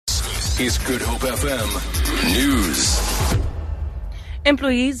is Good Hope FM News.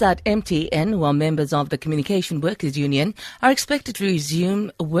 Employees at MTN, who are members of the Communication Workers Union, are expected to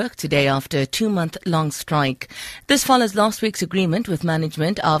resume work today after a 2-month-long strike. This follows last week's agreement with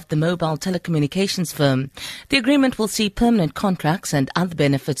management of the mobile telecommunications firm. The agreement will see permanent contracts and other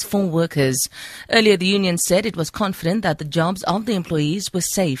benefits for workers. Earlier, the union said it was confident that the jobs of the employees were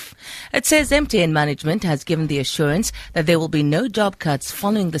safe. It says MTN management has given the assurance that there will be no job cuts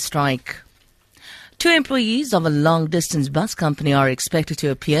following the strike. 2 employees of a long-distance bus company are expected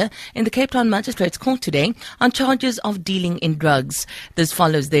to appear in the Cape Town Magistrates Court today on charges of dealing in drugs. This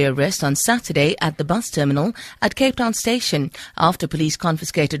follows their arrest on Saturday at the bus terminal at Cape Town Station after police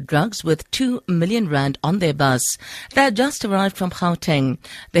confiscated drugs with 2 million rand on their bus. They had just arrived from Gauteng.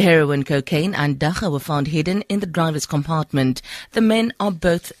 The heroin, cocaine and dagga were found hidden in the driver's compartment. The men are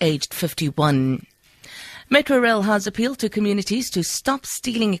both aged 51. Metrorail has appealed to communities to stop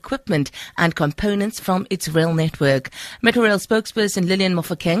stealing equipment and components from its rail network. Metrorail spokesperson Lillian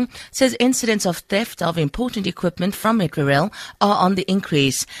Mofokeng says incidents of theft of important equipment from Metrorail are on the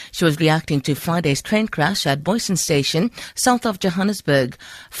increase. She was reacting to Friday's train crash at Boyson Station, south of Johannesburg.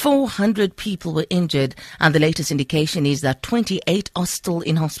 400 people were injured, and the latest indication is that 28 are still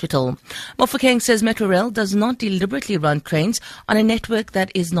in hospital. Mofokeng says Metrorail does not deliberately run trains on a network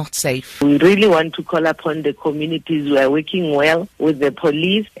that is not safe. We really want to call upon the communities who are working well with the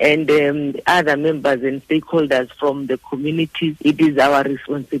police and other members and stakeholders from the communities. It is our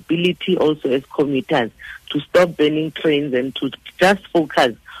responsibility also as commuters to stop burning trains and to just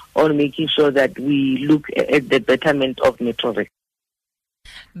focus on making sure that we look at the betterment of Metrorail.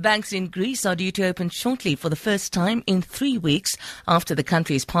 Banks in Greece are due to open shortly for the first time in 3 weeks after the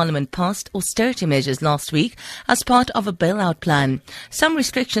country's parliament passed austerity measures last week as part of a bailout plan. Some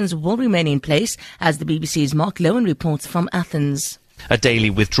restrictions will remain in place, as the BBC's Mark Lowen reports from Athens. A daily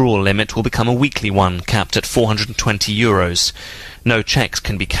withdrawal limit will become a weekly one, capped at €420. No cheques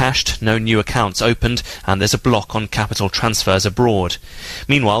can be cashed, no new accounts opened, and there's a block on capital transfers abroad.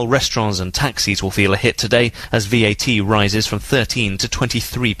 Meanwhile, restaurants and taxis will feel a hit today as VAT rises from 13% to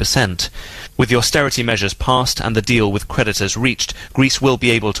 23%. With the austerity measures passed and the deal with creditors reached, Greece will be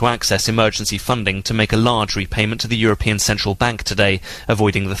able to access emergency funding to make a large repayment to the European Central Bank today,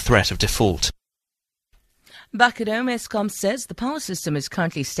 avoiding the threat of default. Back at home, Eskom says the power system is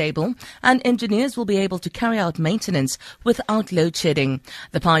currently stable and engineers will be able to carry out maintenance without load shedding.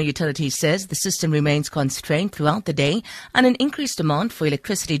 The power utility says the system remains constrained throughout the day and an increased demand for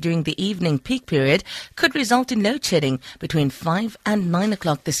electricity during the evening peak period could result in load shedding between 5 and 9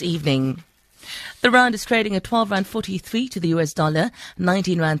 o'clock this evening. The rand is trading at R12.43 to the US dollar,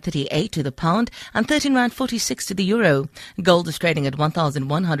 R19.38 to the pound, and R13.46 to the euro. Gold is trading at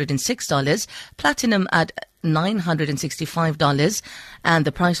 $1,106, platinum at $965, and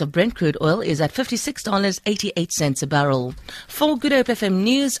the price of Brent crude oil is at $56.88 a barrel. For Good Hope FM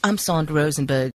News, I'm Sandra Rosenberg.